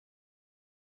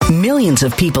Millions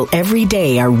of people every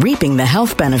day are reaping the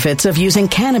health benefits of using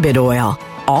cannabis oil,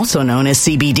 also known as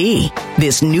CBD.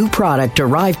 This new product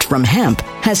derived from hemp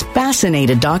has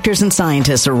fascinated doctors and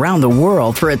scientists around the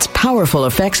world for its powerful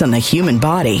effects on the human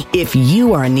body. If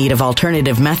you are in need of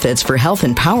alternative methods for health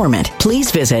empowerment, please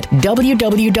visit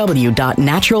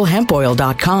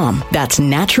www.naturalhempoil.com. That's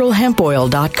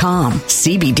naturalhempoil.com.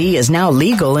 CBD is now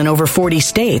legal in over 40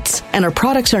 states, and our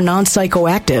products are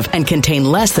non-psychoactive and contain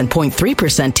less than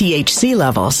 0.3% THC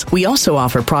levels. We also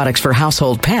offer products for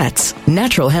household pets.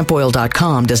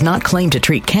 Naturalhempoil.com does not claim to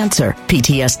treat cancer,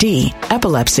 PTSD,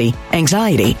 epilepsy,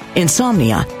 anxiety,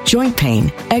 insomnia, joint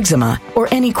pain, eczema, or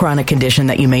any chronic condition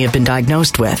that you may have been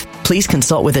diagnosed with. Please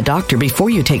consult with a doctor before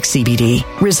you take CBD.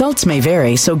 Results may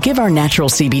vary, so give our natural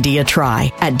CBD a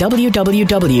try at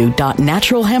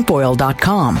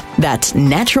www.naturalhempoil.com. That's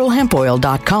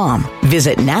naturalhempoil.com.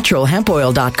 Visit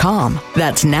naturalhempoil.com.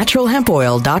 That's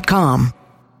naturalhempoil.com.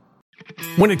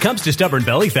 When it comes to stubborn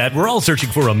belly fat, we're all searching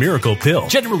for a miracle pill.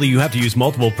 Generally, you have to use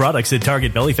multiple products that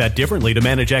target belly fat differently to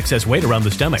manage excess weight around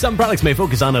the stomach. Some products may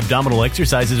focus on abdominal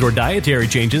exercises or dietary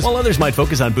changes, while others might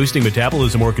focus on boosting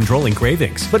metabolism or controlling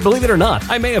cravings. But believe it or not,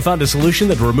 I may have found a solution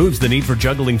that removes the need for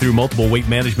juggling through multiple weight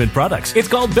management products. It's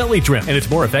called Belly Trim, and it's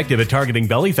more effective at targeting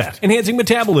belly fat, enhancing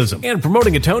metabolism, and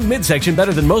promoting a toned midsection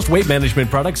better than most weight management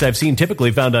products I've seen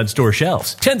typically found on store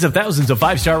shelves. Tens of thousands of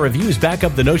 5-star reviews back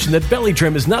up the notion that Belly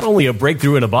Trim is not only a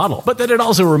breakthrough in a bottle, but that it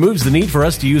also removes the need for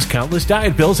us to use countless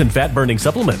diet pills and fat-burning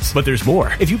supplements. But there's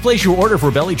more. If you place your order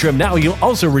for Belly Trim now, you'll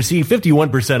also receive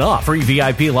 51% off, free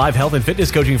VIP live health and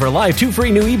fitness coaching for life, 2 free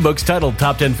new ebooks titled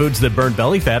Top 10 Foods That Burn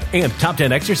Belly Fat and Top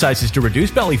 10 Exercises to Reduce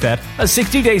Belly Fat, a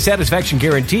 60-day satisfaction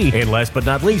guarantee, and last but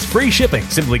not least, free shipping.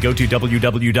 Simply go to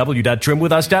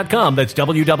www.trimwithus.com. That's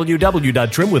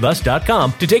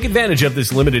www.trimwithus.com to take advantage of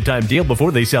this limited time deal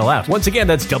before they sell out. Once again,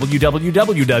 that's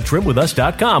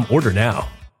www.trimwithus.com. Order now.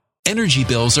 Energy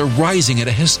bills are rising at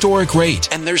a historic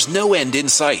rate, and there's no end in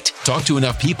sight. Talk to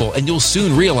enough people, and you'll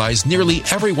soon realize nearly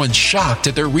everyone's shocked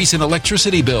at their recent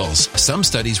electricity bills. Some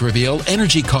studies reveal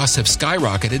energy costs have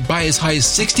skyrocketed by as high as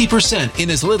 60%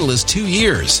 in as little as 2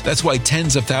 years. That's why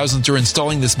tens of thousands are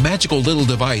installing this magical little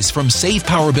device from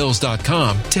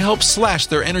SavePowerBills.com to help slash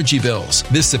their energy bills.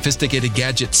 This sophisticated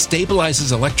gadget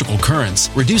stabilizes electrical currents,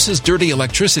 reduces dirty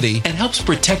electricity, and helps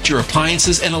protect your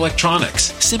appliances and electronics.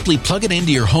 Simply plug it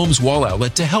into your home's wall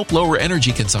outlet to help lower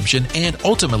energy consumption and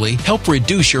ultimately help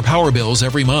reduce your power bills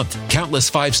every month.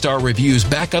 Countless 5-star reviews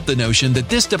back up the notion that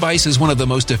this device is one of the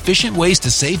most efficient ways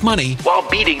to save money while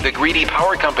beating the greedy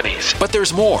power companies. But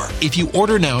there's more. If you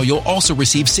order now, you'll also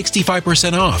receive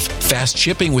 65% off, fast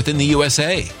shipping within the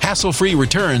USA, hassle-free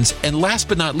returns, and last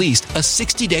but not least, a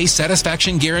 60-day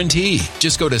satisfaction guarantee.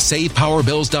 Just go to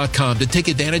SavePowerBills.com to take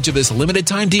advantage of this limited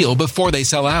time deal before they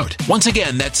sell out. Once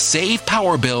again, that's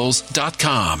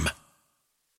SavePowerBills.com.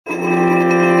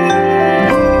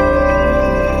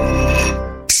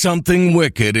 Something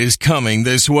wicked is coming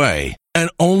this way,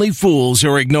 and only fools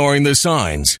are ignoring the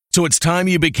signs. So it's time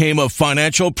you became a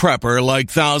financial prepper like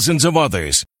thousands of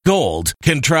others. Gold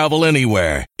can travel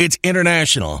anywhere. It's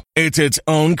international. It's its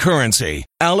own currency.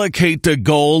 Allocate to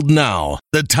gold now,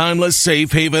 the timeless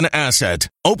safe haven asset.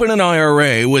 Open an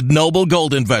IRA with Noble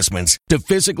Gold Investments to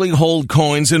physically hold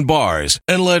coins and bars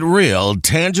and let real,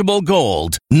 tangible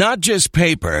gold, not just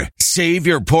paper, save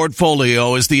your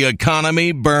portfolio as the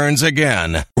economy burns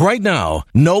again. Right now,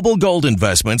 Noble Gold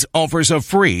Investments offers a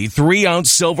free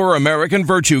 3-ounce silver American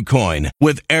Virtue coin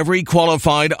with every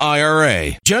qualified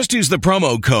IRA. Just use the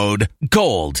promo code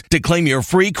GOLD to claim your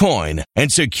free coin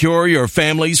and secure your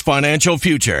family's financial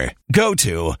future. Go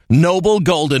to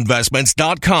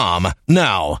noblegoldinvestments.com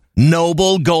now.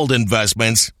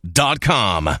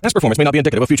 noblegoldinvestments.com. Past performance may not be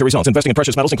indicative of future results. Investing in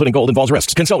precious metals, including gold, involves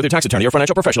risks. Consult with your tax attorney or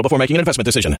financial professional before making an investment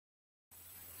decision.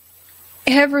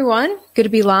 Hey everyone, good to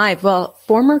be live. Well,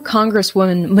 former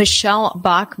Congresswoman Michelle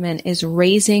Bachmann is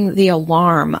raising the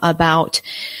alarm about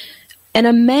an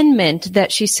amendment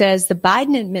that she says the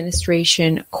Biden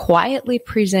administration quietly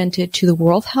presented to the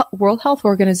World Health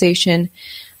Organization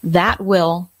that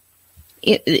will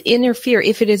interfere.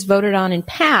 If it is voted on and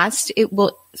passed, it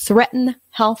will threaten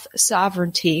health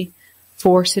sovereignty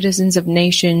for citizens of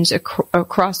nations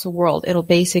across the world. It'll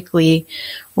basically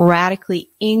radically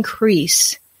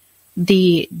increase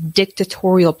the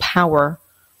dictatorial power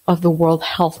of the World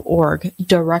Health Org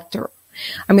director.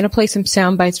 I'm going to play some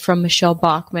sound bites from Michelle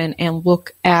Bachmann and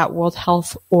look at World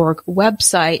Health Org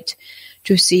website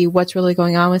to see what's really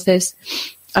going on with this.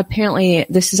 Apparently,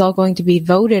 this is all going to be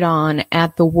voted on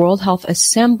at the World Health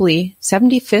Assembly,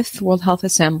 75th World Health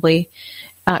Assembly,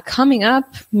 coming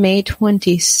up May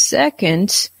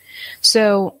 22nd.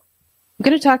 So I'm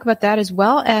going to talk about that as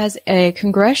well as a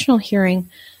congressional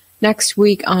hearing next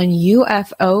week on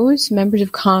UFOs. Members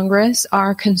of Congress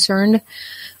are concerned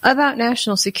about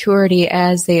national security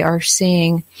as they are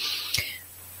seeing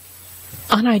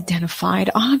unidentified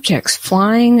objects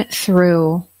flying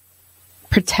through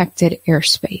protected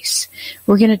airspace.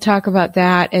 We're going to talk about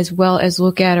that as well as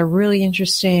look at a really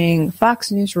interesting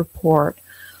Fox News report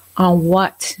on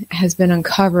what has been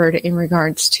uncovered in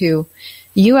regards to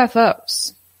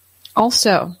UFOs.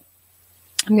 Also,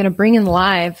 I'm going to bring in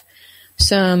live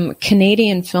some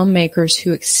Canadian filmmakers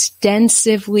who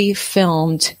extensively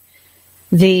filmed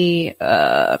the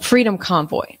Freedom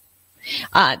Convoy.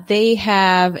 They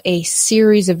have a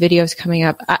series of videos coming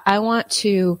up. I want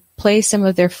to play some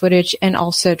of their footage and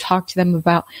also talk to them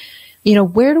about,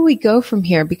 where do we go from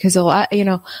here? Because a lot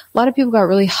of people got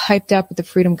really hyped up with the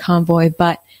Freedom Convoy,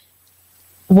 but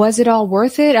was it all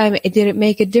worth it? Did it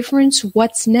make a difference?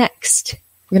 What's next?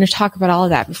 We're going to talk about all of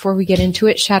that. Before we get into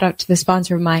it, shout out to the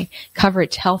sponsor of my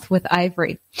coverage, Health with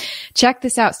Ivory. Check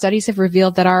this out. Studies have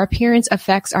revealed that our appearance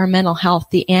affects our mental health.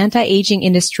 The anti-aging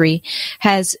industry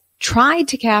has tried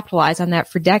to capitalize on that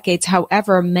for decades.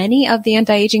 However, many of the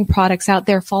anti-aging products out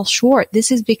there fall short.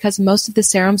 This is because most of the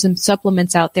serums and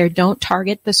supplements out there don't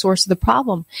target the source of the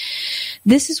problem.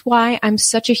 This is why I'm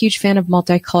such a huge fan of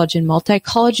multi-collagen.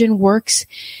 Multi-collagen works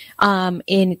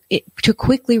to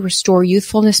quickly restore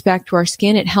youthfulness back to our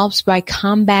skin. It helps by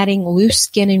combating loose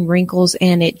skin and wrinkles,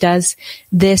 and it does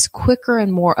this quicker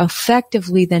and more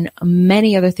effectively than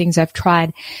many other things I've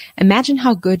tried. Imagine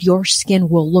how good your skin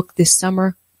will look this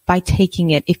summer by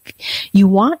taking it. If you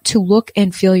want to look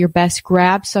and feel your best,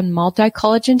 grab some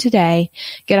multi-collagen today.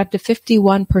 Get up to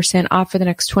 51% off for the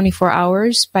next 24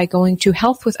 hours by going to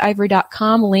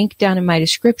healthwithivory.com, link down in my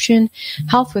description,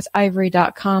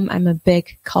 healthwithivory.com. I'm a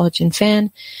big collagen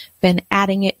fan. Been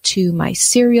adding it to my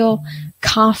cereal,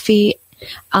 coffee,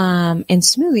 and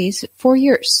smoothies for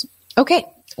years. Okay,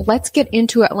 let's get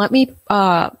into it. Let me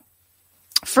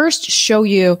first show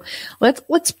you,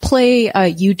 let's play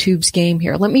YouTube's game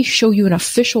here. Let me show you an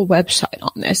official website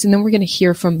on this, and then we're going to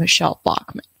hear from Michelle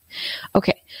Bachmann.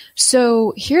 Okay,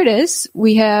 so here it is.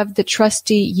 We have the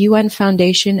trusty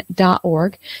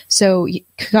unfoundation.org. So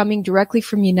coming directly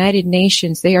from United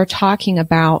Nations, they are talking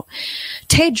about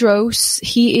Tedros.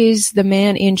 He is the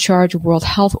man in charge of World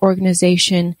Health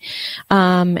Organization,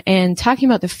 and talking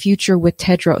about the future with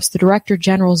Tedros, the Director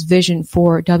General's vision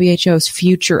for WHO's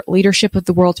future. Leadership of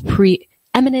the world's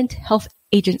preeminent health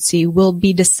agency will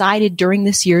be decided during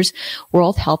this year's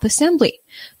World Health Assembly.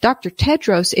 Dr.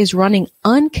 Tedros is running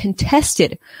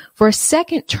uncontested for a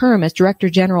second term as Director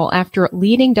General after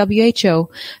leading WHO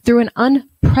through an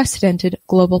unprecedented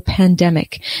global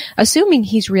pandemic. Assuming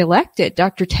he's reelected,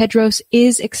 Dr. Tedros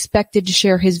is expected to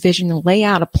share his vision and lay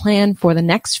out a plan for the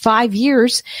next 5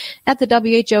 years. At the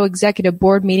WHO Executive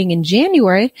Board meeting in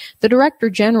January, the Director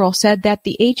General said that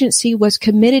the agency was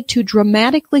committed to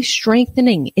dramatically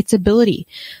strengthening its ability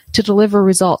to deliver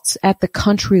results at the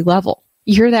country level.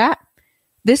 You hear that?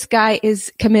 This guy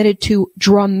is committed to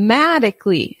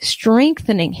dramatically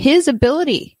strengthening his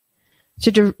ability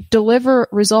to deliver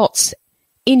results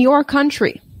in your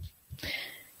country.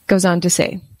 Goes on to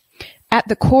say, at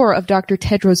the core of Dr.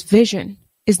 Tedros' vision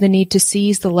is the need to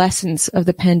seize the lessons of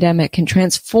the pandemic and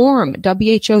transform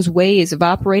WHO's ways of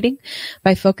operating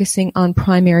by focusing on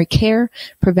primary care,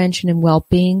 prevention, and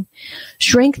well-being,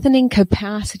 strengthening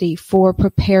capacity for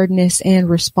preparedness and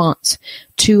response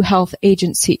to health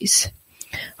agencies,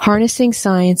 harnessing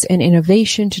science and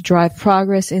innovation to drive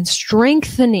progress, and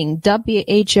strengthening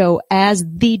WHO as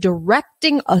the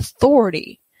directing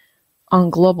authority on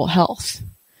global health.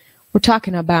 We're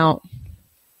talking about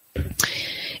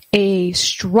a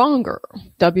stronger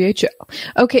WHO.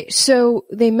 Okay, so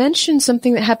they mentioned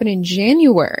something that happened in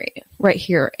January right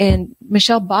here, and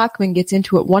Michelle Bachmann gets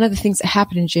into it. One of the things that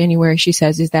happened in January, she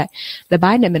says, is that the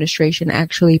Biden administration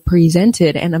actually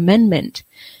presented an amendment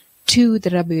to the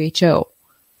WHO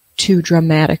to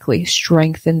dramatically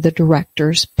strengthen the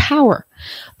director's power.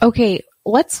 Okay,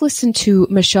 let's listen to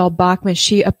Michelle Bachmann.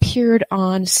 She appeared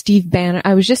on Steve Bannon.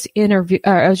 I was just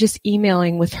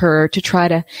emailing with her to try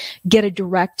to get a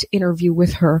direct interview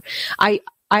with her. I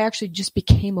actually just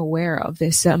became aware of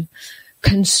this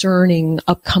concerning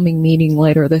upcoming meeting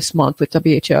later this month with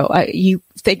WHO.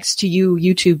 Thanks to you,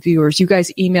 YouTube viewers, you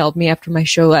guys emailed me after my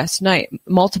show last night.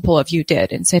 Multiple of you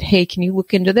did, and said, "Hey, can you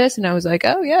look into this?" And I was like,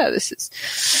 "Oh yeah, this is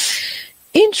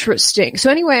Interesting. So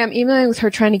anyway, I'm emailing with her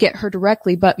trying to get her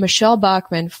directly, but Michelle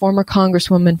Bachmann, former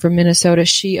congresswoman from Minnesota,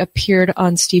 she appeared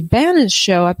on Steve Bannon's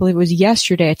show, I believe it was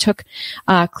yesterday. I took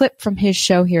a clip from his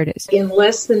show. Here it is. In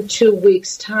less than 2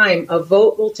 weeks' time, a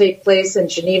vote will take place in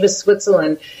Geneva,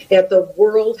 Switzerland at the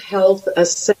World Health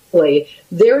Assembly.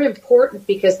 They're important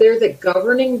because they're the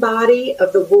governing body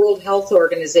of the World Health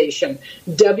Organization,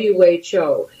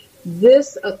 WHO.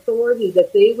 This authority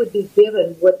that they would be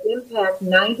given would impact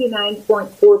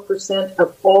 99.4%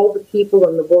 of all the people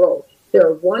in the world. There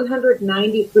are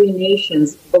 193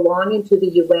 nations belonging to the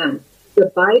UN.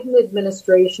 The Biden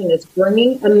administration is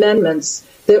bringing amendments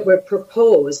that would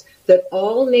propose that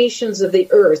all nations of the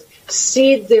earth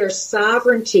cede their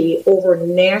sovereignty over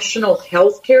national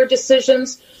health care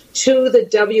decisions to the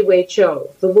WHO,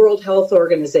 the World Health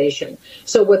Organization.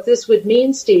 So what this would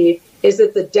mean, Steve, is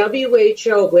that the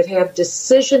WHO would have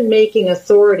decision-making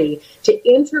authority to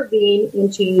intervene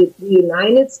into the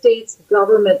United States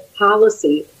government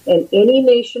policy in any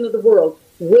nation of the world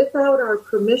without our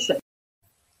permission.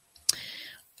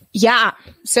 Yeah,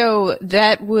 so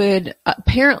that would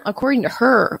apparently, according to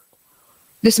her,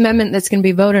 this amendment that's going to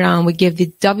be voted on would give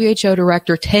the WHO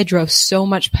director, Tedros, so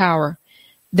much power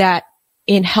that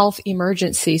in health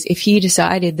emergencies, if he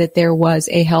decided that there was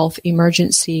a health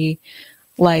emergency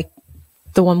like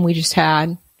the one we just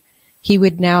had, he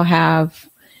would now have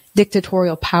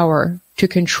dictatorial power to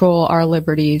control our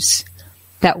liberties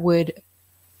that would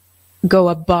go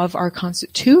above our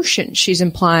Constitution, she's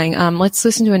implying. Let's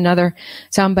listen to another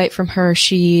soundbite from her.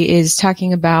 She is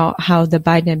talking about how the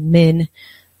Biden admin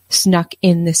snuck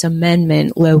in this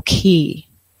amendment low-key.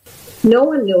 No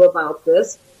one knew about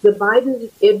this. The Biden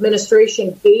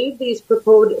administration gave these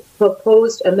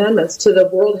proposed amendments to the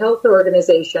World Health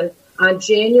Organization on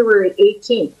January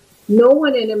 18th. No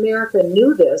one in America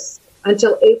knew this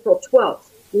until April 12th,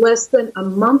 less than a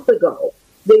month ago.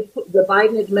 The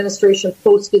Biden administration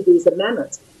posted these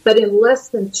amendments. But in less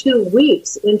than 2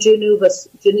 weeks in Geneva,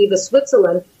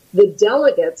 Switzerland, the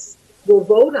delegates will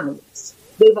vote on this.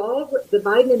 The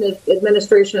Biden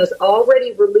administration has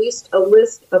already released a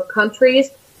list of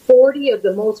countries, 40 of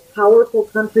the most powerful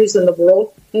countries in the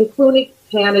world, including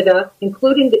Canada,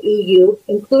 including the EU,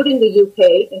 including the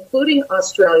UK, including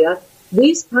Australia.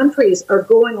 These countries are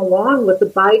going along with the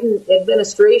Biden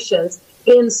administration's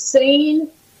insane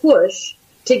push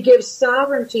to give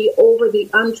sovereignty over the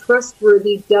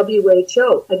untrustworthy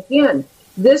WHO. Again,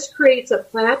 this creates a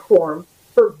platform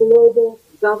for global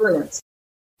governance.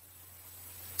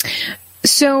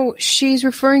 So she's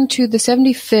referring to the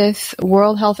 75th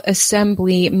World Health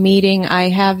Assembly meeting. I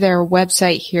have their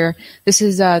website here. This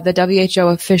is the WHO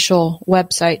official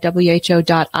website,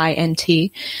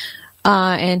 who.int.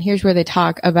 And here's where they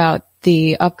talk about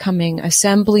the upcoming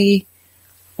assembly,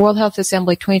 World Health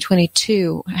Assembly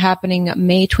 2022, happening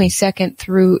May 22nd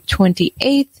through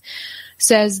 28th.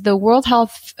 Says the World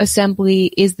Health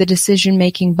Assembly is the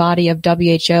decision-making body of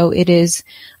WHO. It is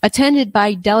attended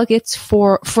by delegates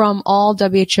from all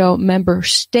WHO member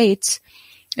states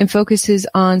and focuses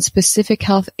on specific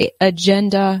health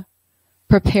agenda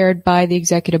prepared by the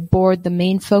executive board. The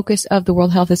main focus of the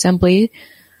World Health Assembly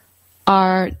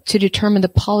are to determine the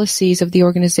policies of the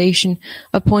organization,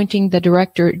 appointing the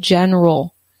director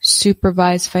general,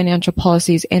 supervise financial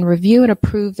policies, and review and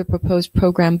approve the proposed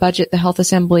program budget. The Health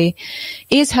Assembly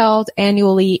is held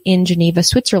annually in Geneva,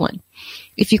 Switzerland.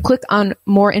 If you click on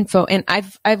more info, and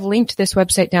I've linked this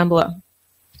website down below.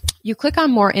 You click on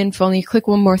more info and you click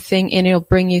one more thing and it'll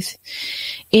bring you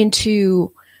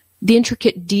into the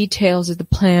intricate details of the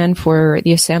plan for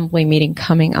the assembly meeting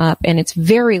coming up, and it's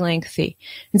very lengthy.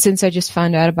 And since I just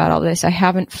found out about all this, I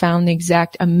haven't found the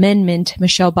exact amendment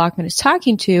Michelle Bachmann is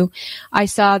talking to. I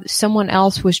saw that someone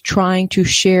else was trying to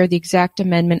share the exact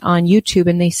amendment on YouTube,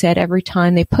 and they said every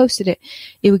time they posted it,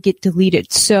 it would get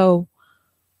deleted. So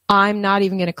I'm not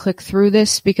even going to click through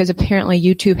this because apparently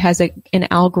YouTube has an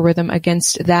algorithm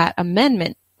against that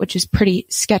amendment, which is pretty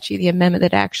sketchy. The amendment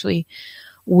that actually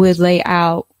would lay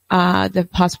out the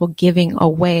possible giving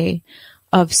away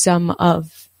of some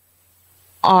of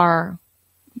our,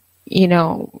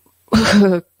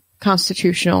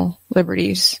 constitutional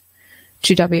liberties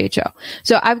to WHO.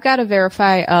 So I've got to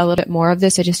verify a little bit more of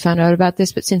this. I just found out about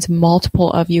this, but since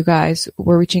multiple of you guys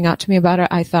were reaching out to me about it,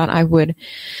 I thought I would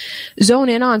zone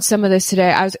in on some of this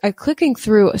today. I was clicking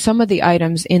through some of the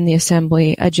items in the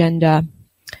assembly agenda.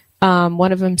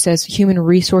 One of them says Human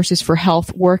Resources for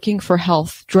Health, Working for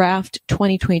Health, Draft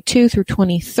 2022 through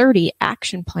 2030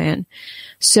 Action Plan.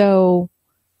 So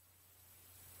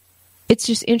it's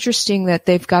just interesting that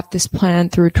they've got this plan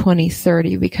through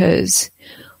 2030 because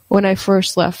when I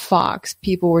first left Fox,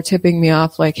 people were tipping me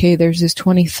off like, hey, there's this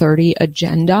 2030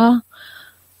 agenda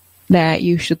that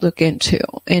you should look into.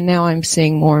 And now I'm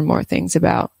seeing more and more things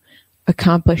about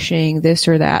accomplishing this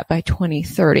or that by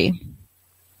 2030.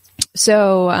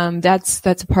 So that's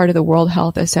a part of the World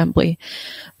Health Assembly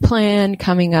plan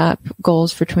coming up,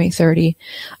 goals for 2030,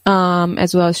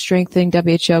 as well as strengthening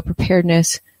WHO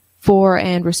preparedness for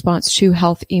and response to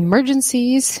health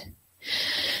emergencies.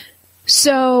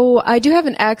 So I do have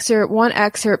one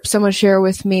excerpt someone shared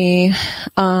with me,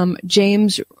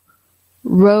 James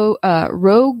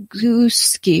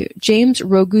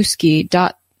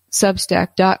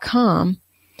Roguski.substack.com.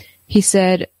 He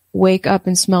said, "Wake up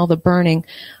and smell the burning."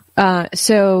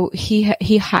 So he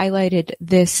highlighted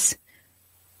this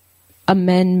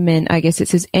amendment. I guess it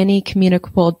says any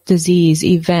communicable disease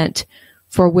event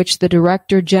for which the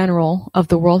Director General of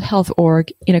the World Health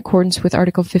Org, in accordance with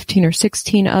Article 15 or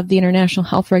 16 of the International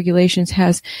Health Regulations,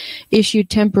 has issued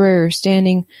temporary or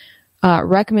standing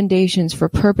recommendations for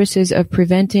purposes of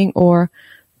preventing or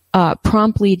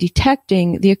promptly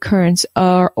detecting the occurrence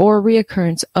or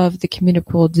reoccurrence of the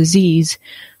communicable disease.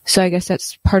 So I guess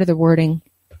that's part of the wording.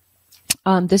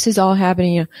 This is all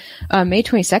happening May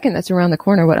 22nd. That's around the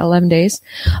corner. 11 days?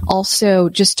 Also,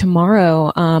 just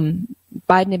tomorrow,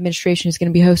 Biden administration is going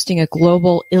to be hosting a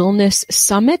global illness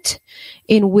summit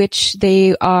in which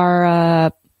they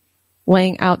are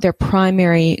laying out their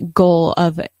primary goal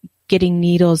of getting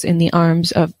needles in the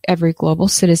arms of every global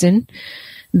citizen.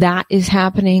 That is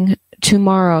happening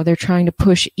tomorrow. They're trying to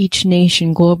push each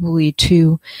nation globally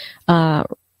to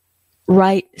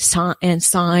write and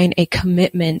sign a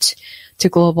commitment to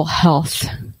global health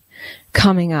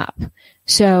coming up.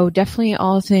 So definitely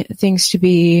all things to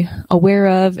be aware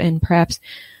of and perhaps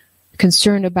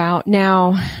concerned about.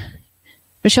 Now,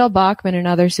 Michelle Bachmann and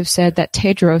others have said that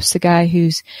Tedros, the guy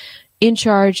who's in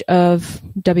charge of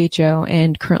WHO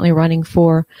and currently running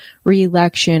for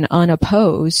re-election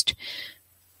unopposed,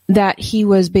 that he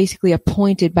was basically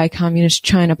appointed by Communist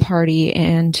China Party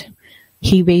and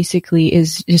he basically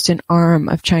is just an arm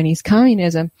of Chinese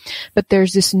communism. But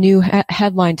there's this new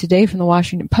headline today from the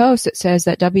Washington Post that says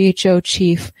that WHO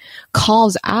chief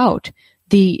calls out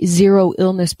the zero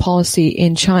illness policy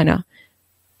in China.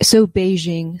 So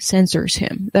Beijing censors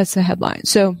him. That's the headline.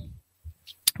 So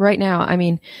right now, I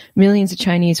mean, millions of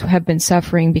Chinese have been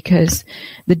suffering because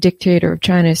the dictator of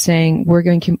China is saying, we're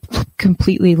going to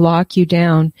completely lock you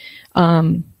down,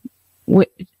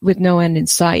 with no end in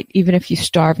sight. Even if you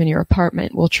starve in your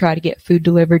apartment, we'll try to get food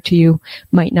delivered to you.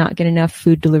 Might not get enough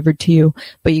food delivered to you,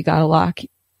 but you gotta lock,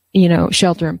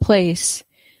 shelter in place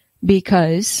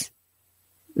because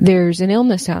there's an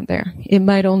illness out there. It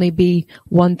might only be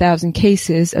 1,000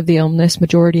 cases of the illness,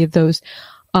 majority of those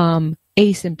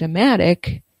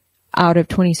asymptomatic out of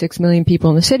 26 million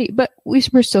people in the city, but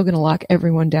we're still going to lock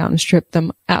everyone down and strip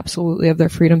them absolutely of their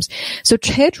freedoms. So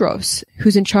Tedros,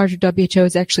 who's in charge of WHO,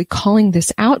 is actually calling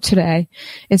this out today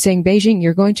and saying, Beijing,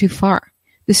 you're going too far.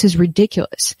 This is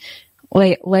ridiculous.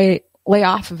 Lay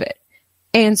off of it.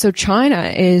 And so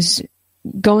China is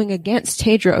going against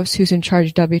Tedros, who's in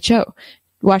charge of WHO.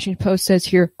 Washington Post says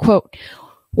here, quote,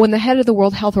 when the head of the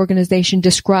World Health Organization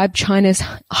described China's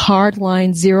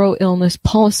hardline zero illness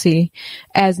policy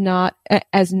as not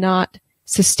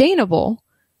sustainable,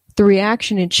 the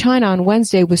reaction in China on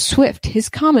Wednesday was swift. His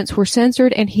comments were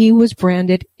censored and he was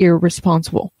branded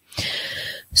irresponsible.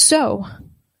 So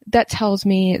that tells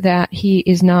me that he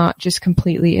is not just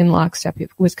completely in lockstep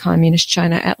with communist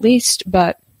China at least,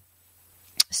 but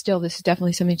still this is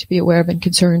definitely something to be aware of and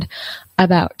concerned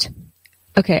about.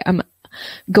 Okay, I'm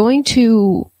going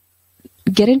to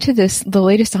get into the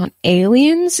latest on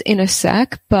aliens in a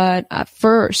sec, but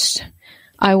first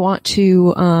I want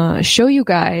to show you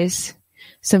guys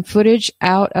some footage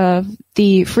out of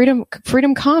the Freedom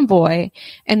Convoy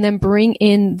and then bring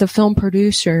in the film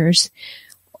producers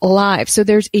live. So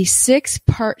there's a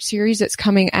 6-part series that's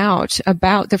coming out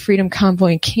about the Freedom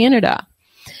Convoy in Canada.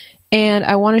 And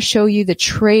I want to show you the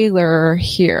trailer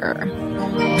here.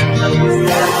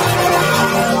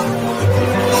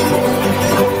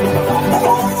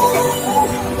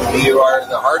 You are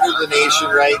the heart of the nation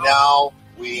right now.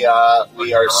 We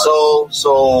are so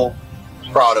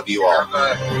proud of you all.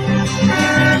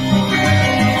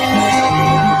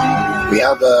 We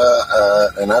have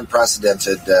an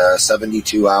unprecedented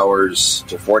 72 hours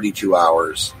to 42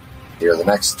 hours here. The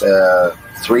next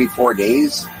 3-4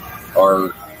 days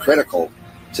are critical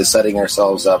to setting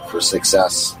ourselves up for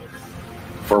success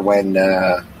for when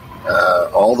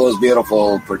all those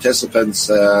beautiful participants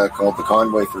called the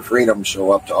Convoy for Freedom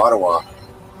show up to Ottawa.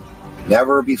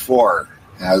 Never before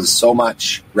has so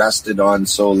much rested on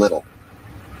so little.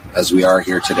 as we are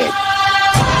here today.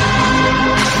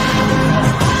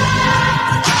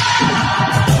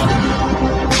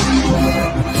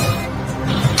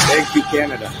 Thank you,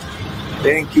 Canada.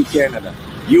 Thank you, Canada.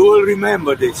 You will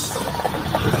remember this.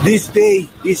 This day,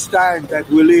 this time that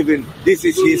we live in, this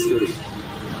is history.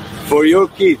 For your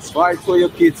kids, fight for your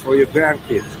kids, for your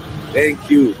grandkids. Thank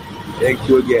you. Thank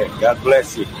you again. God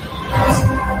bless you.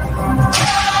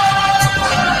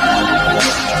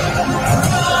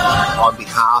 On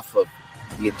behalf of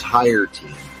the entire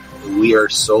team, we are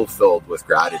so filled with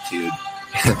gratitude.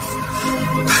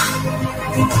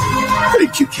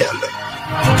 Thank you, Canada.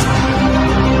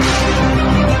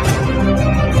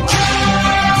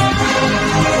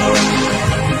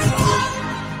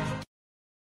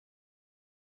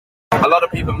 A lot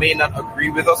of people may not agree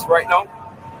with us right now,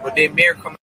 but they may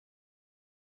come.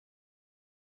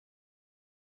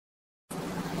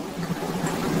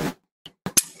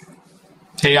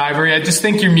 Hey, Ivory, I just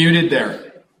think you're muted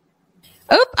there.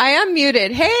 Oh, I am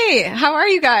muted. Hey, how are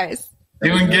you guys?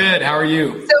 Doing good. How are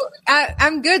you? So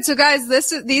I'm good. So, guys,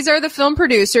 these are the film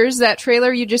producers. That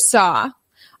trailer you just saw.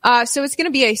 So it's going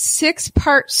to be a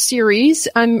 6-part series.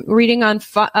 I'm reading on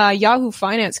Yahoo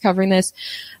Finance covering this.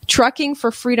 Trucking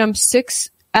for Freedom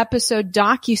 6-episode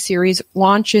docuseries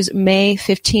launches May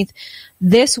 15th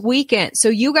this weekend. So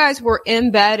you guys were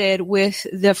embedded with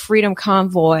the Freedom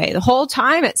Convoy the whole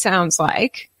time, it sounds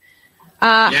like.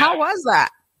 Yeah. How was that?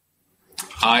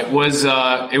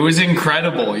 It was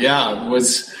incredible. Yeah, it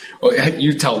was. Well,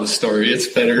 you tell the story. It's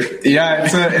better. Yeah,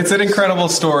 it's an incredible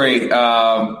story.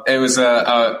 It was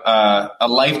a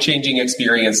life-changing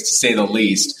experience, to say the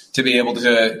least, to be able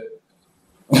to.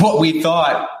 What we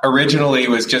thought originally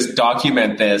was just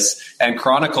document this and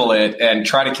chronicle it and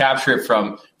try to capture it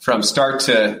from start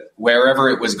to wherever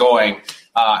it was going,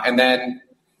 and then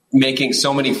making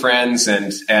so many friends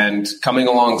and coming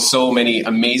along so many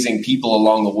amazing people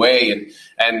along the way,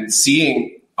 and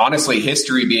seeing honestly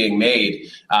history being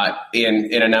made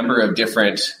in a number of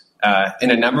different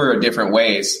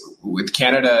ways, with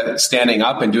Canada standing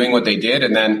up and doing what they did,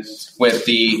 and then with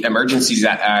the Emergency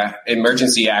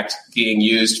Act being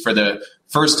used for the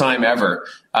first time ever,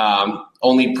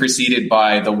 only preceded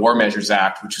by the War Measures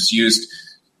Act, which was used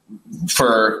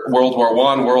for World War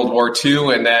I, World War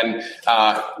II, and then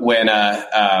when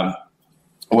a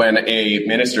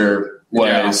minister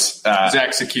was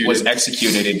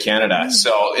executed in Canada.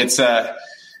 So it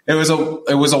was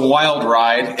a wild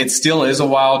ride. It still is a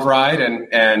wild ride,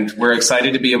 and we're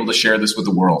excited to be able to share this with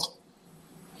the world.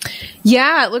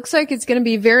 Yeah, it looks like it's going to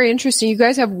be very interesting. You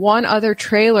guys have one other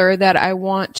trailer that I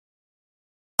want.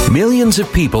 Millions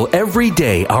of people every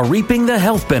day are reaping the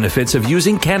health benefits of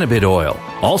using cannabis oil,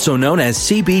 also known as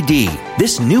CBD.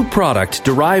 This new product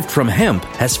derived from hemp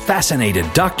has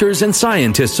fascinated doctors and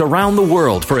scientists around the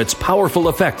world for its powerful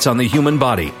effects on the human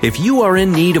body. If you are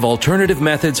in need of alternative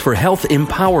methods for health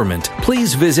empowerment,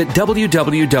 please visit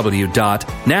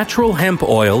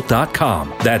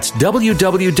www.naturalhempoil.com. That's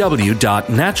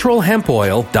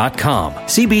www.naturalhempoil.com.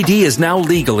 CBD is now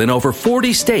legal in over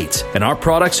 40 states, and our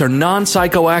products are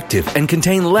non-psychoactive and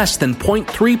contain less than 0.3%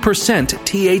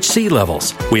 THC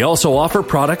levels. We also offer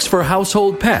products for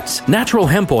household pets.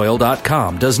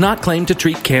 NaturalHempOil.com does not claim to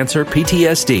treat cancer,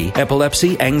 PTSD,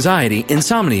 epilepsy, anxiety,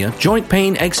 insomnia, joint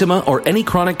pain, eczema, or any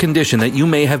chronic condition that you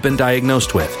may have been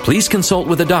diagnosed with. Please consult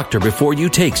with a doctor before you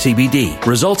take CBD.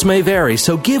 Results may vary,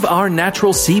 so give our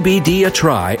natural CBD a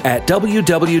try at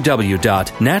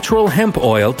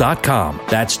www.naturalhempoil.com.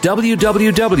 That's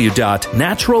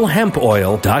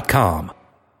www.naturalhempoil.com.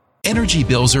 Energy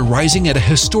bills are rising at a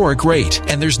historic rate,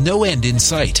 and there's no end in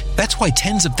sight. That's why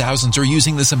tens of thousands are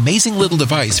using this amazing little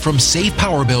device from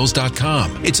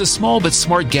SavePowerBills.com. It's a small but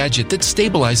smart gadget that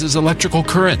stabilizes electrical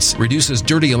currents, reduces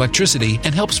dirty electricity,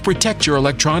 and helps protect your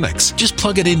electronics. Just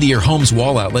plug it into your home's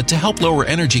wall outlet to help lower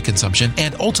energy consumption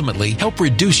and ultimately help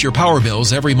reduce your power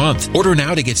bills every month. Order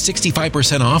now to get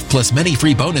 65% off plus many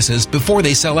free bonuses before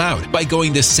they sell out by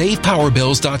going to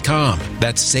SavePowerBills.com.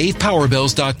 That's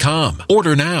SavePowerBills.com.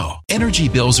 Order now. Energy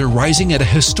bills are rising at a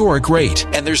historic rate,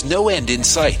 and there's no end in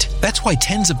sight. That's why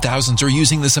tens of thousands are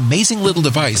using this amazing little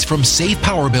device from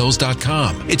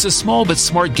SavePowerBills.com. It's a small but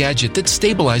smart gadget that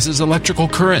stabilizes electrical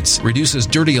currents, reduces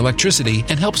dirty electricity,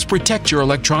 and helps protect your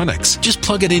electronics. Just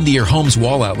plug it into your home's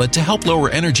wall outlet to help lower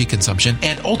energy consumption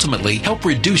and ultimately help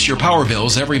reduce your power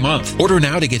bills every month. Order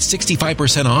now to get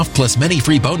 65% off plus many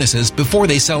free bonuses before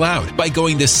they sell out by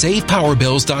going to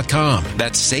SavePowerBills.com.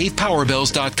 That's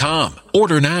SavePowerBills.com.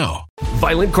 Order now.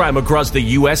 Violent crime across the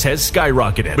U.S. has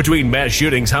skyrocketed. Between mass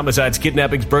shootings, homicides,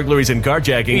 kidnappings, burglaries, and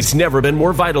carjacking, it's never been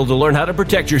more vital to learn how to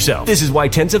protect yourself. This is why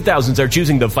tens of thousands are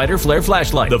choosing the Fighter Flare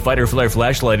flashlight. The Fighter Flare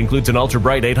flashlight includes an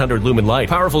ultra-bright 800 lumen light,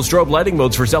 powerful strobe lighting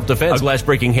modes for self-defense, a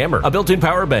glass-breaking hammer, a built-in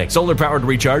power bank, solar-powered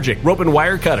recharging, rope and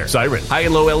wire cutter, siren, high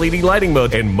and low LED lighting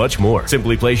mode, and much more.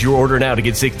 Simply place your order now to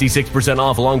get 66%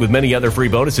 off along with many other free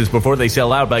bonuses before they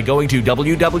sell out by going to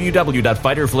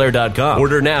www.fighterflare.com.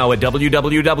 Order now at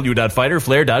www.fighterflare.com.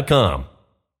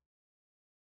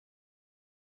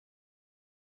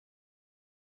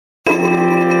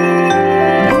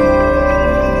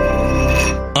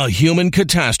 A human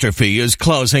catastrophe is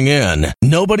closing in.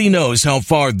 Nobody knows how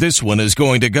far this one is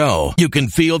going to go. You can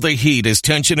feel the heat as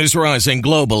tension is rising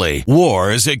globally.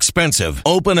 War is expensive.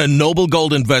 Open a Noble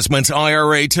Gold Investments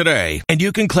IRA today, and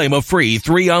you can claim a free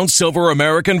 3-ounce silver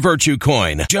American Virtue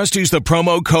coin. Just use the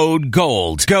promo code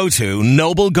GOLD. Go to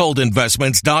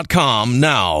noblegoldinvestments.com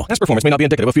now. Past performance may not be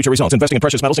indicative of future results. Investing in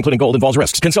precious metals, including gold, involves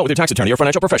risks. Consult with your tax attorney or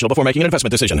financial professional before making an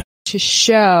investment decision. To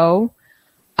show...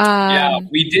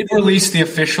 we did release the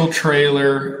official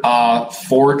trailer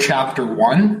for Chapter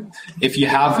 1. If you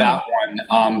have that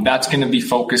one, that's going to be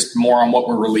focused more on what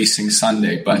we're releasing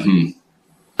Sunday. But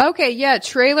Okay, yeah,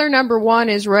 trailer number 1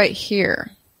 is right here.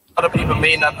 A lot of people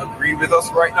may not agree with us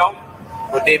right now,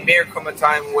 but there may come a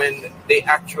time when they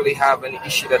actually have an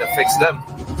issue that affects them,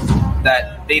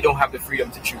 that they don't have the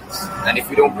freedom to choose. And if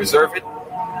we don't preserve it,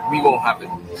 we won't have it.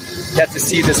 You have to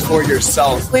see this for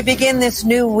yourself. We begin this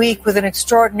new week with an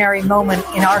extraordinary moment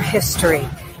in our history.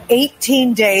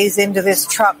 18 days into this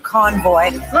truck convoy,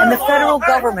 and the federal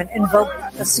government invoked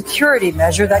a security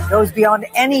measure that goes beyond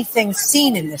anything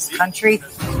seen in this country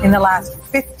in the last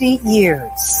 50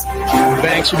 years.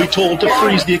 Banks will be told to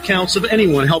freeze the accounts of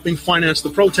anyone helping finance the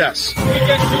protests.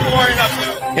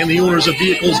 And the owners of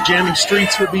vehicles jamming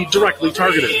streets will be directly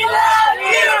targeted.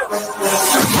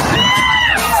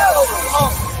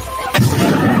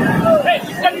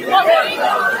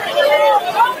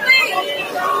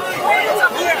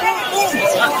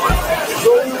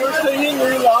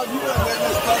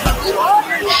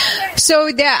 So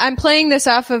yeah, I'm playing this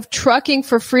off of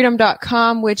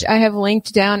truckingforfreedom.com, which I have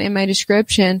linked down in my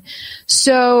description.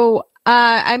 So,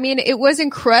 I mean, it was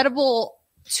incredible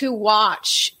to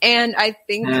watch. And I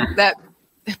think that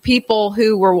people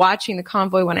who were watching the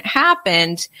convoy when it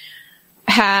happened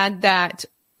had that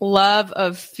love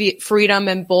of freedom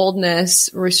and boldness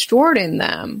restored in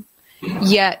them.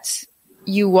 Yet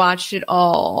you watched it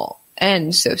all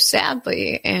end so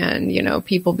sadly. And, you know,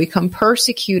 people become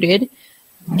persecuted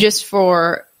just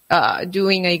for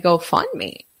doing a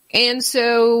GoFundMe. And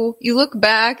so you look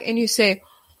back and you say,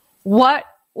 what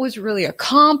was really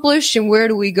accomplished and where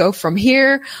do we go from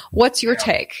here? What's your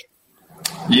take?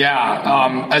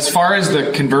 Yeah, as far as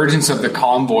the convergence of the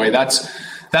convoy, that's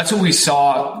what we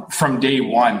saw from day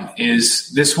one. Is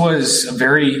this was a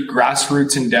very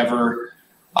grassroots endeavor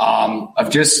of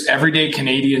just everyday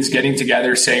Canadians getting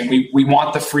together saying we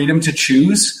want the freedom to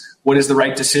choose what is the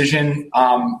right decision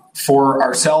for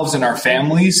ourselves and our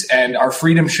families, and our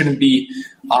freedom shouldn't be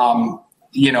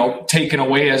taken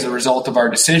away as a result of our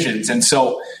decisions. And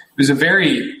so it was a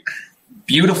very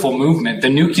beautiful movement. The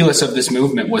nucleus of this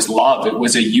movement was love. It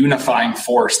was a unifying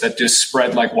force that just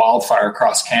spread like wildfire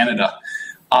across Canada.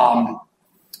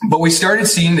 But we started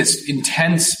seeing this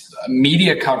intense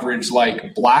media coverage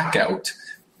like blackout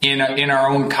in our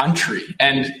own country.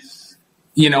 And,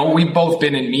 you know, we've both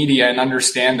been in media and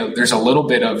understand that there's a little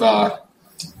bit of,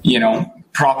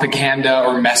 propaganda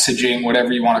or messaging,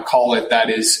 whatever you want to call it, that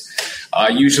is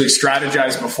usually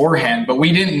strategized beforehand. But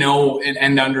we didn't know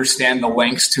and understand the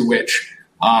lengths to which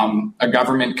a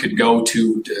government could go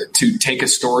to take a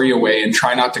story away and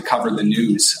try not to cover the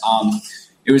news.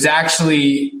 It was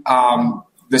actually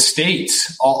the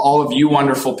states, all of you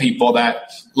wonderful people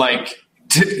that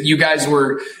you guys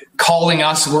were calling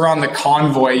us. We're on the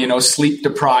convoy, sleep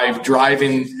deprived,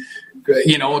 driving,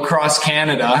 across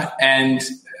Canada. And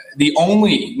the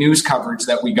only news coverage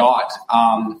that we got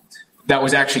that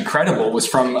was actually credible was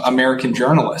from American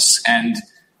journalists. And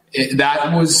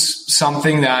that was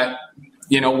something that,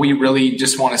 we really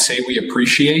just want to say we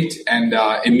appreciate. And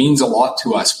it means a lot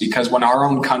to us because when our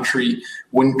own country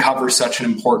wouldn't cover such an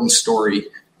important story,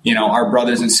 our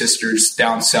brothers and sisters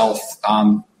down south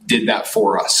did that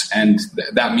for us. And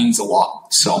that means a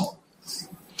lot. So.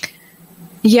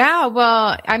 Yeah,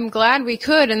 well, I'm glad we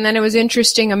could. And then it was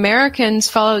interesting. Americans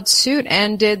followed suit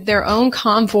and did their own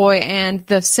convoy, and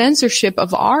the censorship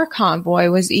of our convoy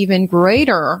was even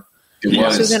greater. It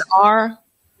was. So then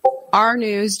our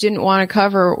news didn't want to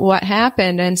cover what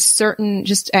happened, and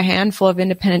just a handful of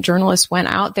independent journalists went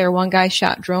out there. One guy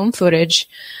shot drone footage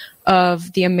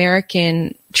of the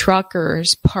American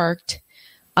truckers parked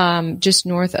just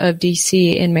north of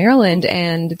DC in Maryland,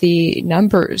 and the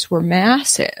numbers were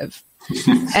massive.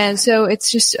 And so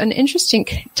it's just an interesting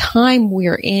time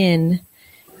we're in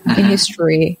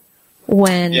history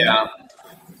when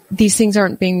these things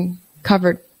aren't being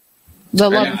covered. The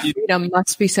love of freedom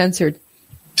must be censored.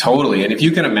 Totally. And if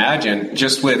you can imagine,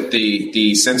 just with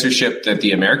the censorship that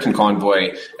the American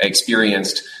convoy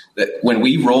experienced, that when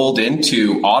we rolled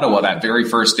into Ottawa that very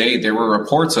first day, there were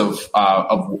reports of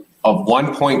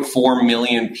 1.4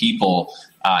 million people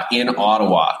in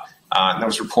Ottawa. That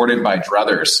was reported by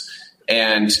Druthers.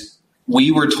 And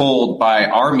we were told by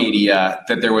our media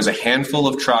that there was a handful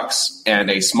of trucks and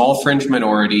a small fringe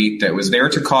minority that was there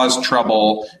to cause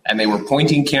trouble, and they were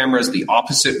pointing cameras the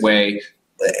opposite way.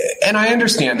 And I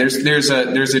understand there's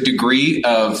a degree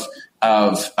of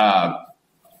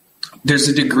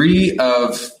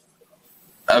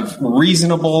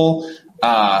reasonable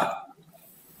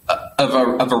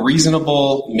of a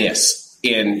reasonable miss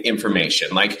in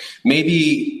information. Like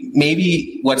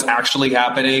maybe what's actually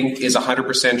happening is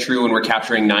 100% true and we're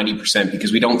capturing 90%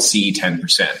 because we don't see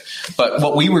 10%. But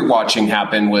what we were watching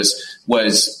happen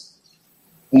was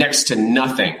next to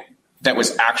nothing that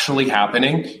was actually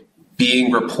happening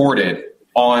being reported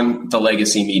on the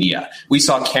legacy media. We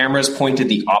saw cameras pointed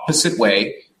the opposite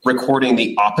way, recording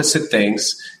the opposite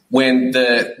things. When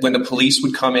the police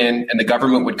would come in and the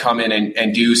government would come in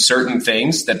and do certain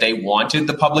things that they wanted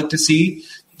the public to see,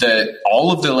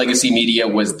 all of the legacy media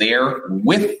was there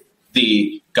with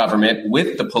the government,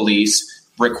 with the police,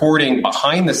 recording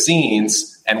behind the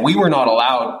scenes, and we were not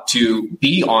allowed to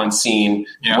be on scene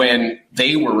when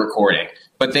they were recording.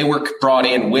 But they were brought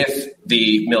in with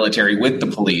the military, with the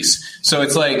police. So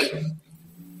it's like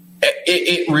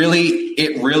it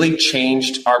really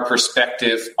changed our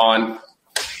perspective on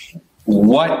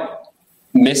what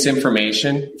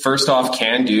misinformation, first off,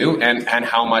 can do and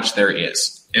how much there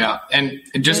is. Yeah. And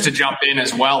just to jump in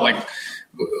as well, like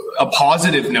a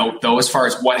positive note, though, as far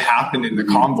as what happened in the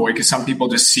convoy, because some people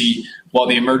just see, well,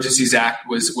 the Emergencies Act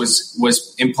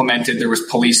was implemented, there was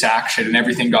police action and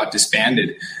everything got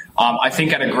disbanded. I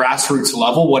think at a grassroots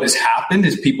level, what has happened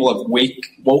is people have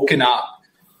woken up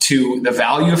to the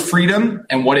value of freedom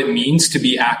and what it means to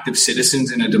be active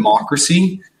citizens in a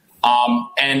democracy.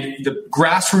 And the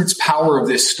grassroots power of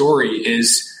this story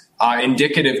is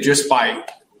indicative just by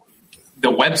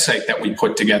the website that we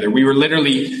put together. We were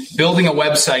literally building a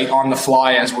website on the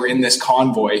fly as we're in this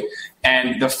convoy.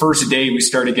 And the first day we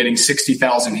started getting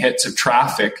 60,000 hits of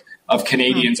traffic of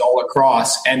Canadians all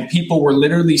across. And people were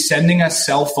literally sending us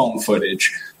cell phone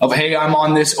footage of, hey, I'm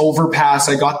on this overpass,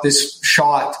 I got this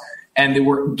shot. And they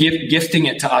were gifting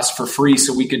it to us for free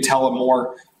so we could tell a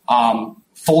more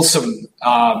fulsome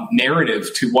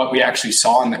narrative to what we actually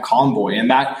saw in the convoy. And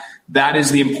that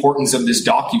is the importance of this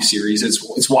docuseries.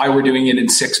 It's why we're doing it in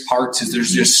 6 parts, is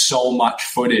there's just so much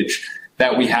footage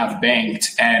that we have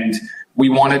banked. And we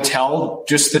want to tell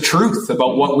just the truth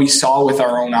about what we saw with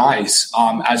our own eyes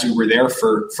as we were there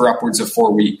for upwards of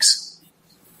 4 weeks.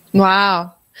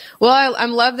 Wow. Well, I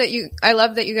love that you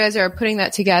guys are putting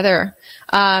that together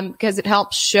because it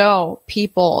helps show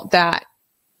people that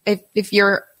if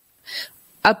you're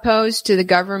opposed to the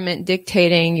government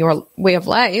dictating your way of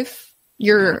life,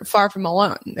 you're far from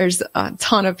alone. There's a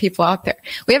ton of people out there.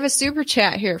 We have a super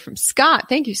chat here from Scott.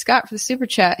 Thank you, Scott, for the super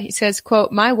chat. He says,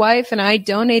 quote, my wife and I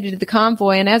donated to the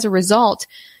convoy and as a result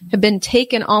have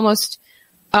taken almost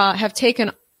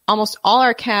all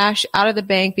our cash out of the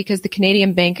bank because the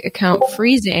Canadian bank account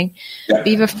freezing. Yeah.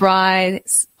 Viva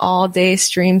Fry's all-day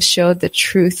streams showed the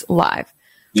truth live.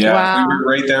 Yeah, wow. We were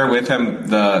right there with him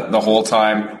the whole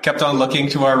time. Kept on looking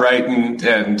to our right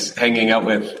and hanging out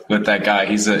with that guy.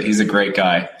 He's a great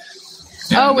guy.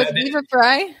 And with Viva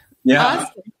Fry? Yeah.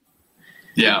 Awesome.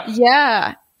 Yeah.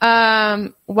 Yeah.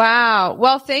 Wow.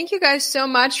 Well, thank you guys so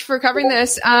much for covering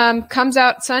this. Comes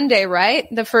out Sunday,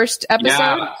 right? The first episode?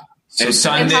 Yeah. So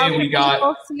Sunday we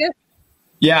got...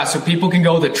 Yeah, so people can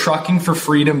go to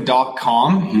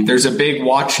truckingforfreedom.com. Mm-hmm. There's a big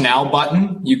watch now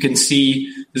button. You can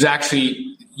see there's actually...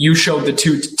 You showed the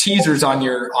 2 teasers on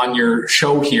your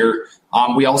show here.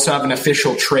 We also have an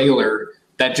official trailer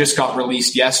that just got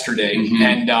released yesterday. Mm-hmm.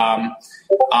 And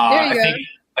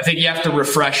I think you have to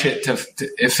refresh it to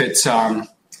if it's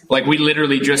like we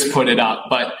literally just put it up.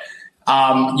 But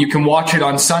you can watch it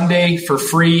on Sunday for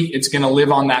free. It's going to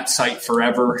live on that site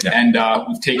forever. Yeah. And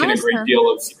we've taken a great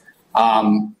deal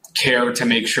of care to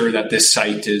make sure that this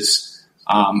site is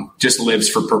just lives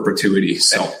for perpetuity.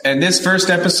 So, and this first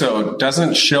episode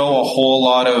doesn't show a whole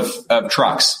lot of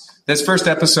trucks. This first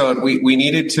episode, we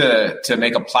needed to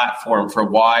make a platform for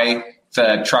why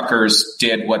the truckers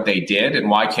did what they did and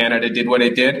why Canada did what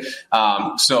it did.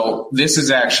 So this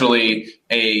is actually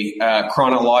a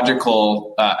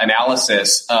chronological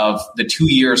analysis of the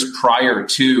 2 years prior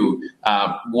to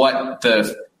what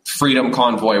the Freedom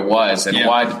Convoy was and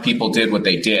why the people did what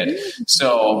they did.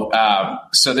 So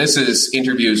this is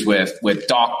interviews with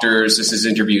doctors. This is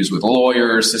interviews with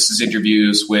lawyers. This is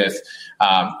interviews with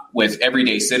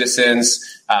everyday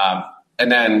citizens,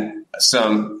 and then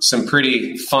some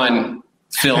pretty fun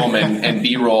film and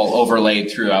B-roll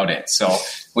overlaid throughout it. So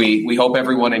we hope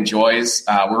everyone enjoys.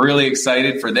 We're really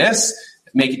excited for this,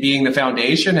 being the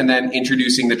foundation, and then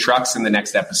introducing the trucks in the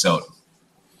next episode.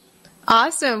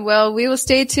 Awesome. Well, we will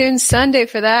stay tuned Sunday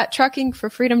for that.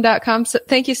 Truckingforfreedom.com. So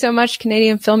thank you so much,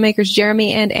 Canadian filmmakers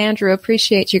Jeremy and Andrew.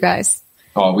 Appreciate you guys.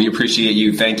 Oh, we appreciate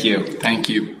you. Thank you. Thank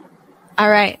you. All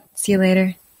right. See you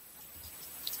later.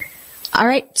 All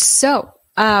right. So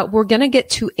we're going to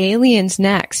get to Aliens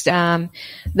next.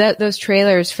 Those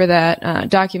trailers for that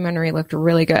documentary looked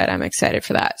really good. I'm excited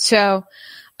for that. So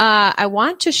I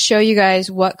want to show you guys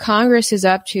what Congress is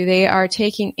up to. They are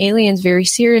taking aliens very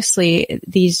seriously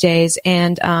these days.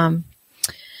 And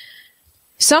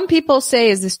some people say,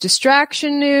 is this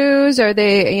distraction news? Are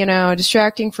they,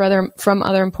 distracting from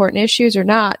other important issues or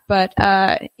not? But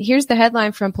here's the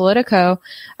headline from Politico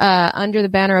under the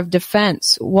banner of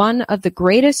defense. One of the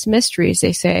greatest mysteries,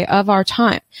 they say, of our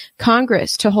time.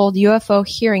 Congress to hold UFO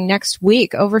hearing next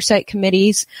week. Oversight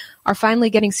committees are finally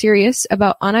getting serious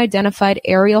about unidentified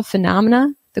aerial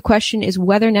phenomena. The question is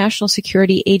whether national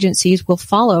security agencies will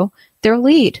follow their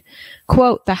lead.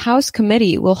 Quote, the House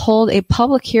committee will hold a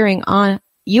public hearing on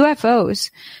UFOs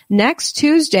next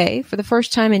Tuesday for the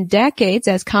first time in decades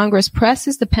as Congress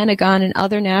presses the Pentagon and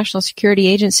other national security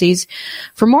agencies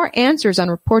for more answers on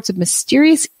reports of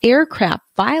mysterious aircraft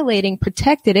violating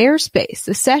protected airspace.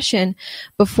 The session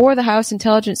before the House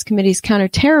Intelligence Committee's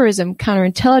Counterterrorism,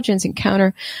 Counterintelligence, and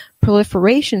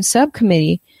Counterproliferation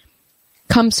Subcommittee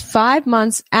comes 5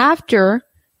 months after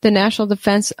the National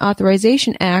Defense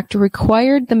Authorization Act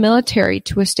required the military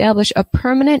to establish a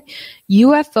permanent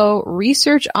UFO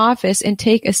research office and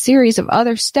take a series of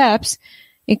other steps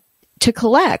to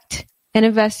collect and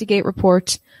investigate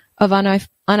reports of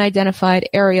unidentified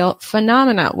aerial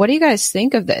phenomena. What do you guys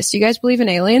think of this? Do you guys believe in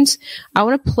aliens? I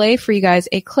want to play for you guys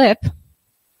a clip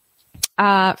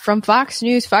from Fox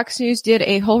News. Fox News did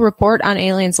a whole report on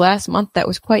aliens last month that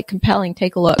was quite compelling.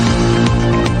 Take a look.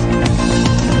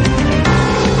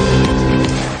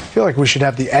 I feel like we should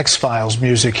have the X-Files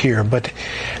music here, but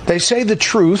they say the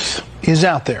truth is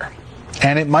out there,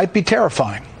 and it might be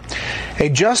terrifying. A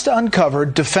just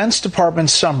uncovered Defense Department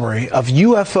summary of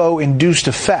UFO-induced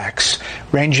effects,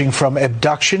 ranging from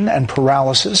abduction and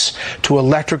paralysis to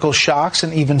electrical shocks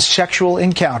and even sexual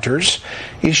encounters,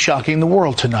 is shocking the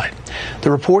world tonight.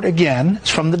 The report, again, is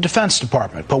from the Defense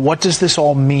Department. But what does this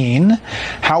all mean?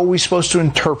 How are we supposed to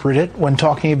interpret it when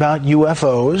talking about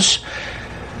UFOs?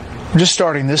 We're just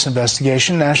starting this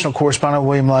investigation. National correspondent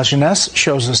William Lajeunesse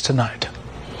shows us tonight.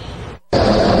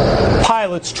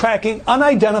 Pilots tracking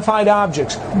unidentified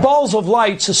objects, balls of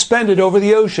light suspended over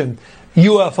the ocean,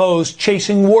 UFOs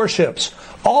chasing warships,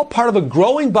 all part of a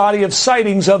growing body of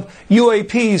sightings of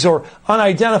UAPs or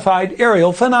unidentified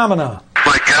aerial phenomena.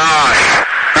 My gosh,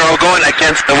 they're all going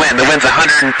against the wind. The wind's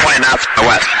 120 knots from the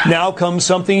west. Now comes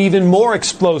something even more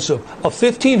explosive, a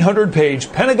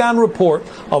 1,500-page Pentagon report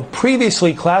of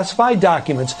previously classified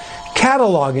documents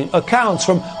cataloging accounts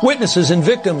from witnesses and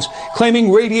victims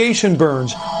claiming radiation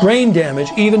burns, brain damage,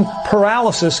 even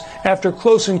paralysis after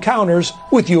close encounters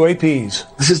with UAPs.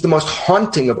 This is the most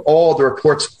haunting of all the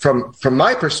reports from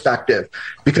my perspective,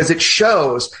 because it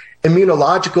shows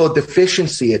immunological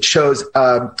deficiency. It shows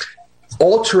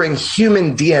altering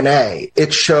human DNA.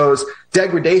 It shows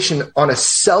degradation on a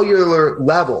cellular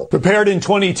level. Prepared in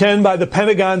 2010 by the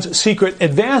Pentagon's secret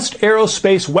Advanced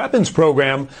Aerospace Weapons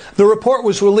Program, the report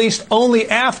was released only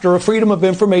after a Freedom of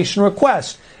Information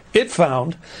request. It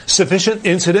found sufficient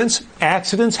incidents,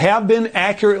 accidents have been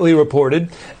accurately reported,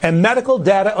 and medical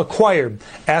data acquired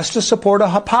as to support a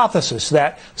hypothesis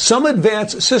that some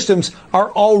advanced systems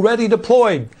are already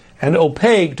deployed and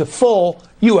opaque to full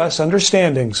U.S.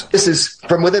 understandings. This is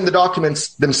from within the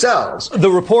documents themselves.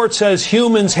 The report says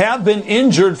humans have been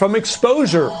injured from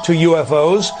exposure to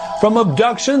UFOs, from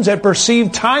abductions and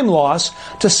perceived time loss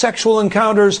to sexual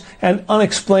encounters and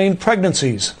unexplained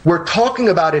pregnancies. We're talking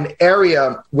about an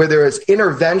area where there is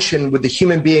intervention with the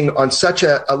human being on such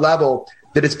a level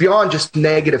that it's beyond just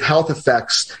negative health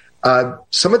effects.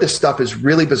 Some of this stuff is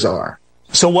really bizarre.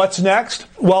 So what's next?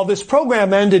 While this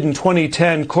program ended in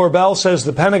 2010, Corbell says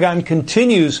the Pentagon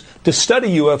continues to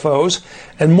study UFOs,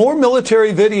 and more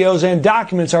military videos and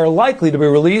documents are likely to be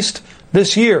released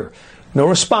this year. No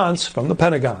response from the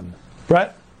Pentagon.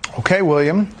 Brett? Okay,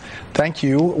 William. Thank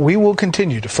you. We will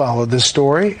continue to follow this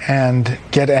story and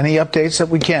get any updates that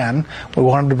we can. We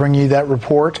wanted to bring you that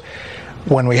report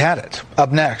when we had it.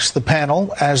 Up next, the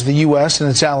panel as the U.S. and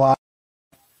its allies.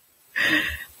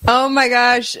 Oh my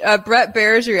gosh, Brett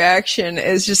Baer's reaction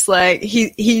is just like,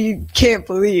 he can't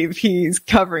believe he's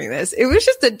covering this. It was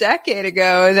just a decade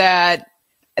ago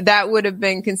that would have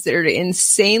been considered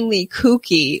insanely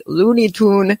kooky, Looney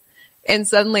Tune, and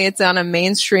suddenly it's on a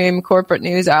mainstream corporate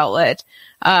news outlet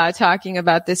talking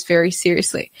about this very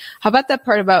seriously. How about that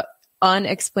part about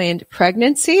unexplained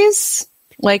pregnancies?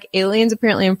 Like aliens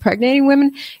apparently impregnating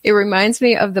women. It reminds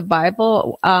me of the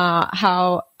Bible,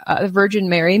 how the Virgin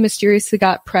Mary mysteriously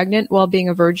got pregnant while being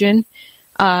a virgin,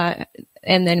 and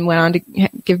then went on to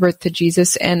give birth to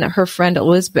Jesus, and her friend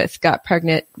Elizabeth got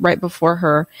pregnant right before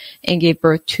her and gave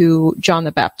birth to John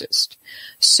the Baptist.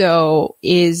 So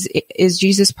is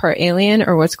Jesus part alien,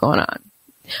 or what's going on?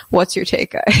 What's your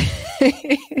take,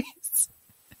 guys?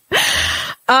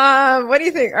 What do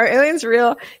you think? Are aliens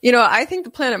real? I think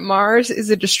the planet Mars is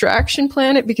a distraction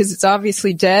planet because it's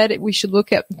obviously dead. We should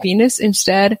look at Venus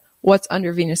instead. What's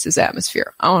under Venus's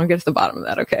atmosphere? I want to get to the bottom of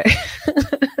that, okay?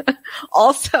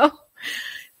 Also,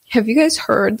 have you guys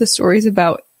heard the stories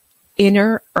about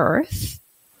inner Earth?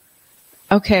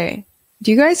 Okay.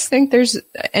 Do you guys think there's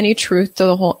any truth to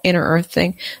the whole inner Earth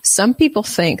thing? Some people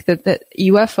think that the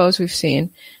UFOs we've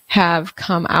seen have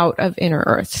come out of inner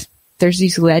Earth. There's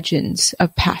these legends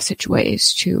of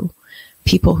passageways to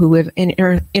people who live in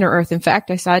inner Earth. In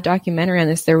fact, I saw a documentary on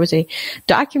this. There was a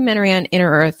documentary on inner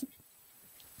Earth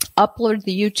uploaded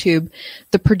to YouTube.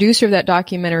 The producer of that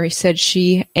documentary said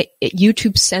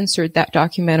YouTube censored that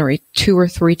documentary 2 or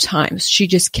 3 times. She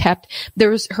just kept,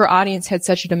 her audience had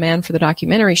such a demand for the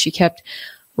documentary, she kept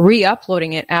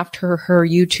re-uploading it after her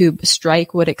YouTube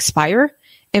strike would expire.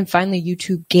 And finally,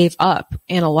 YouTube gave up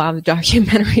and allowed the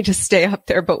documentary to stay up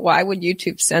there. But why would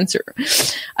YouTube censor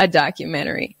a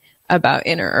documentary about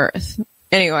inner Earth?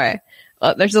 Anyway,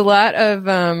 there's a lot of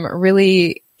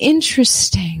really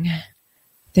interesting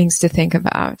things to think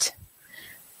about.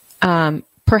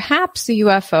 Perhaps the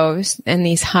UFOs and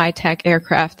these high-tech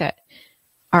aircraft that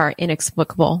are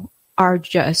inexplicable are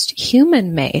just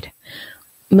human-made.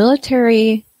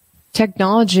 Military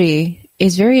technology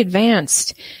is very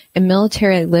advanced, and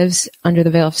military lives under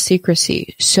the veil of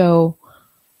secrecy. So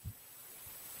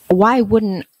why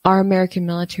wouldn't our American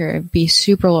military be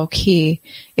super low-key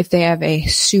if they have a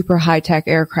super high-tech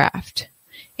aircraft,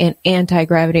 an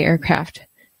anti-gravity aircraft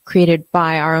created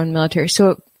by our own military?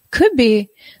 So it could be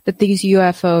that these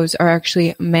UFOs are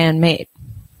actually man-made.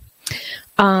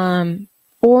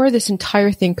 Or this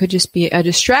entire thing could just be a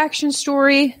distraction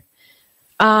story.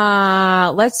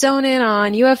 Let's zone in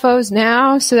on UFOs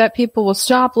now so that people will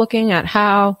stop looking at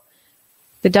how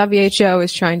the WHO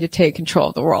is trying to take control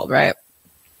of the world, right?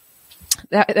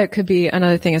 That could be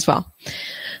another thing as well.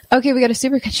 Okay, we got a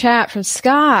super chat from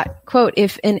Scott. Quote,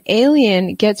 if an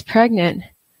alien gets pregnant,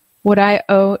 would I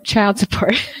owe child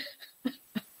support?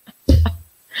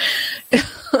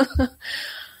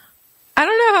 I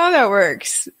don't know how that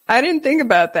works. I didn't think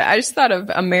about that. I just thought of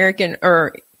American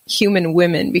or human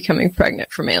women becoming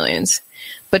pregnant from aliens.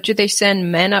 But do they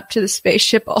send men up to the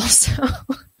spaceship also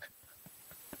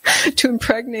to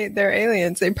impregnate their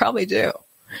aliens? They probably do.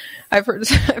 I've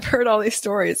heard all these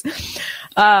stories.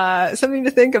 Something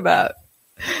to think about.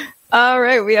 All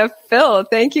right, we have Phil.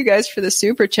 Thank you guys for the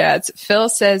super chats. Phil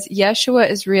says, Yeshua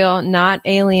is real, not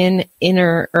alien.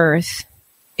 Inner Earth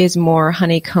is more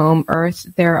honeycomb Earth.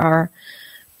 There are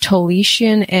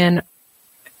Toletian and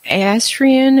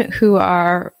Astrian who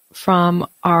are from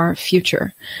our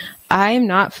future. I am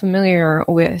not familiar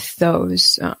with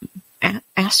those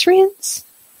Astrians.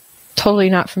 Totally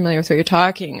not familiar with what you're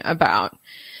talking about.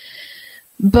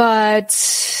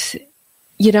 But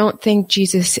you don't think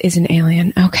Jesus is an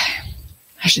alien? Okay.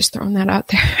 I was just throwing that out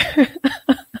there.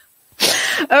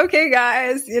 Okay,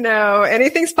 guys,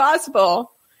 anything's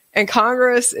possible. And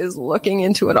Congress is looking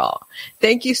into it all.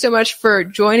 Thank you so much for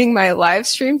joining my live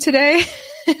stream today.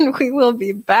 And we will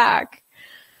be back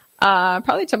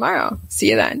probably tomorrow. See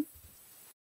you then.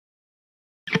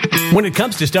 When it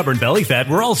comes to stubborn belly fat,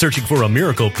 we're all searching for a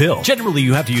miracle pill. Generally,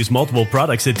 you have to use multiple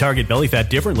products that target belly fat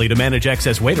differently to manage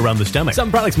excess weight around the stomach. Some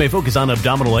products may focus on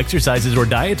abdominal exercises or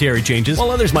dietary changes,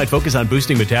 while others might focus on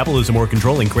boosting metabolism or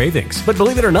controlling cravings. But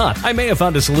believe it or not, I may have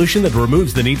found a solution that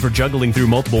removes the need for juggling through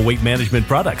multiple weight management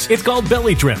products. It's called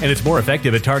Belly Trim, and it's more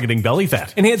effective at targeting belly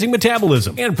fat, enhancing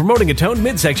metabolism, and promoting a toned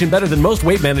midsection better than most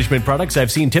weight management products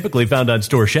I've seen typically found on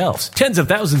store shelves. Tens of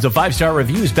thousands of 5-star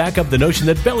reviews back up the notion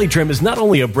that Belly Trim is not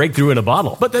only a breakthrough in a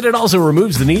bottle, but that it also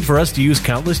removes the need for us to use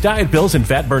countless diet pills and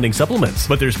fat-burning supplements.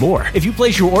 But there's more. If you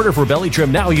place your order for Belly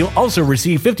Trim now, you'll also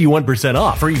receive 51%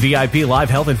 off, free VIP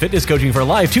live health and fitness coaching for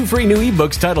life, 2 free new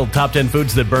ebooks titled Top 10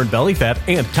 Foods That Burn Belly Fat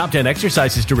and Top 10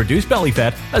 Exercises to Reduce Belly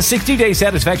Fat, a 60-day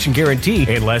satisfaction guarantee,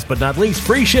 and last but not least,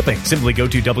 free shipping. Simply go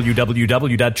to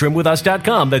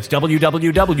www.trimwithus.com. That's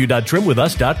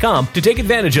www.trimwithus.com to take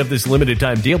advantage of this limited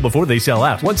time deal before they sell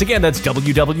out. Once again, that's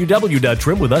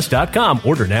www.trimwithus.com.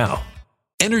 Order now.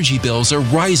 Energy bills are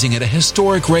rising at a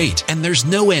historic rate, and there's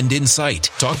no end in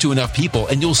sight. Talk to enough people,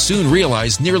 and you'll soon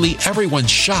realize nearly everyone's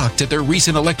shocked at their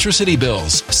recent electricity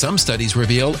bills. Some studies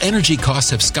reveal energy costs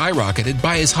have skyrocketed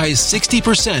by as high as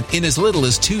 60% in as little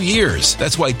as 2 years.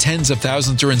 That's why tens of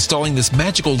thousands are installing this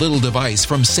magical little device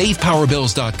from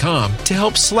SavePowerBills.com to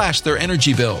help slash their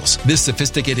energy bills. This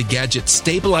sophisticated gadget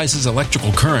stabilizes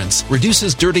electrical currents,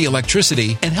 reduces dirty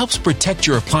electricity, and helps protect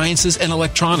your appliances and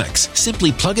electronics.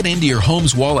 Simply plug it into your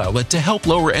home's wall outlet to help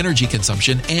lower energy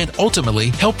consumption and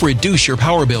ultimately help reduce your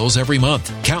power bills every month.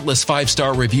 Countless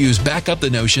 5-star reviews back up the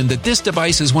notion that this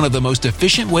device is one of the most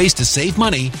efficient ways to save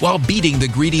money while beating the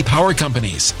greedy power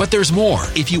companies. But there's more.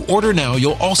 If you order now,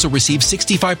 you'll also receive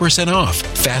 65% off,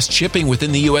 fast shipping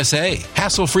within the USA,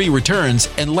 hassle-free returns,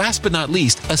 and last but not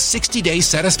least, a 60-day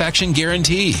satisfaction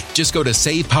guarantee. Just go to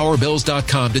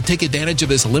SavePowerBills.com to take advantage of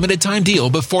this limited time deal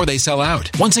before they sell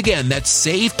out. Once again, that's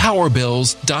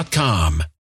SavePowerBills.com.